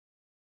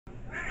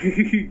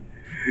He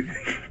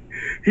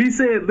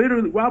said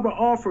literally, Robert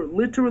Alford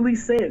literally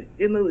said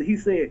he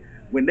said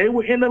when they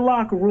were in the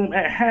locker room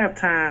at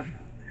halftime,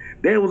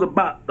 they was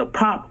about to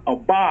pop a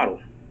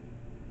bottle.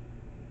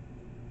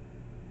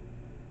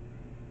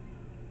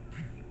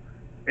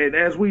 And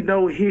as we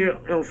know here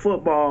in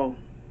football,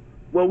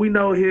 what we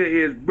know here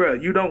is, bruh,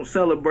 you don't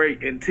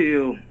celebrate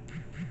until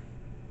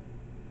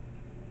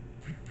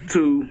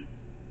to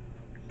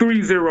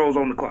 3 zeros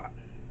on the clock.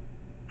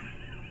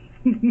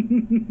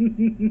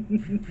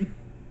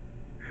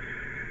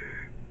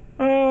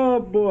 Oh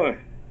boy.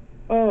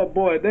 Oh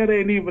boy, that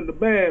ain't even the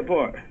bad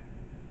part.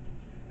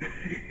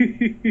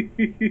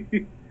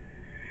 He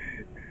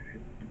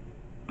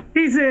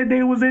said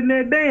they was in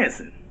there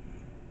dancing.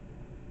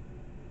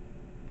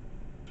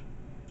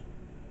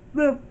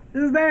 The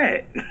is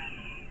that?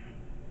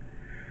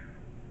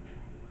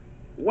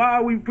 Why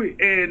are we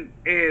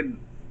and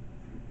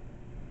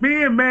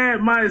me and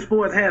Mad Mighty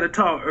Sports had a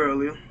talk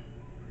earlier.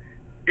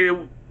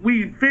 And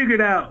we figured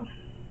out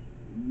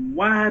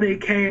why they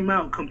came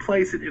out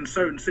complacent in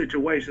certain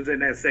situations in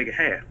that second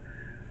half.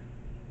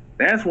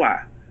 That's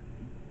why.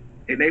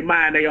 In their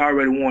mind, they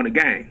already won the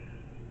game.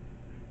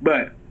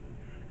 But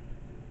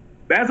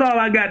that's all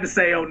I got to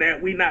say on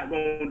that. We not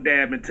going to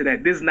dab into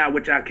that. This is not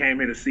what y'all came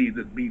here to see,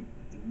 to be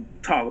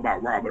talk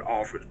about Robert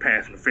Alford's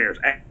pass interference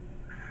act.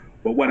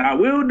 But what I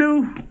will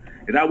do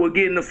is I will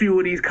get in a few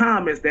of these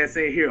comments that's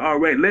in here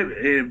already.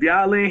 If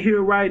y'all in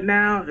here right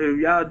now, if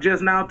y'all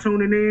just now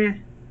tuning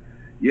in,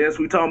 yes,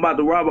 we talking about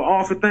the Robert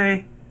Alford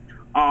thing.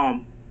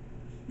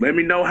 Let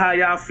me know how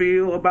y'all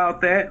feel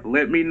about that.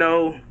 Let me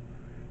know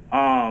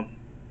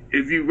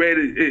if you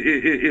ready,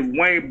 if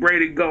Wayne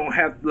Brady gonna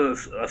have to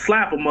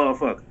slap a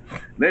motherfucker.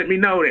 Let me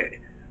know that.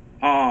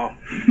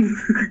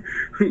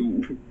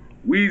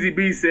 Weezy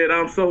B said,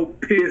 I'm so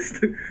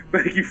pissed.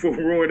 Thank you for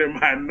ruining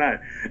my night.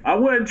 I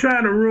wasn't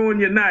trying to ruin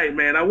your night,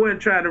 man. I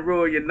wasn't trying to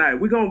ruin your night.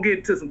 We're going to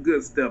get to some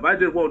good stuff. I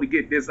just wanted to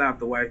get this out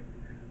the way.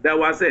 That's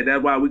why I said,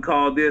 that's why we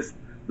call this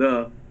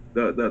the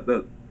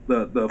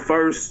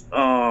first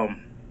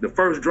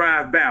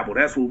drive babble.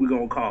 That's what we're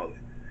going to call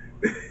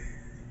it.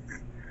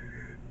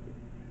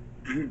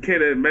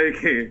 Kenneth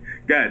Macon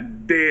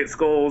got dead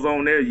skulls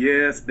on there.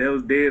 Yes, there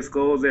was dead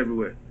skulls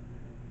everywhere.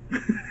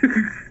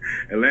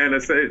 Atlanta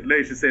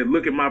Nation said,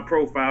 look at my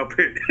profile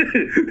pic.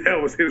 That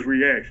was his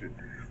reaction.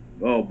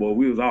 Oh, boy,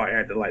 we was all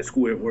acting like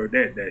Squidward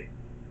that day.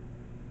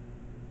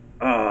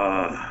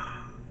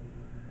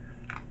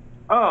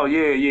 Oh,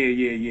 yeah.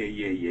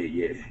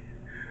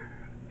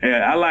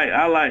 Yeah, I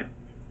like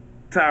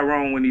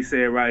Tyrone when he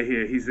said right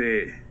here, he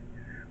said,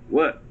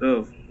 what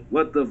the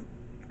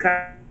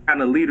kind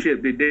of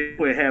leadership did they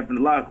have in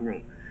the locker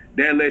room?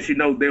 That lets you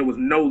know there was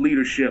no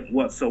leadership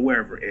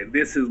whatsoever. And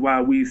this is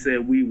why we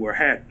said we were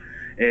happy.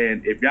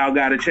 And if y'all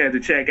got a chance to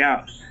check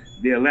out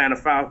the Atlanta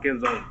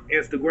Falcons on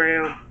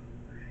Instagram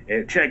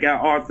and check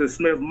out Arthur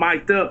Smith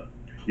mic'd up,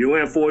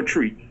 you're in for a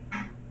treat.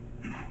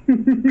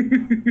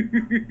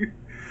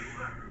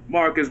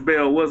 Marcus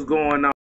Bell, what's going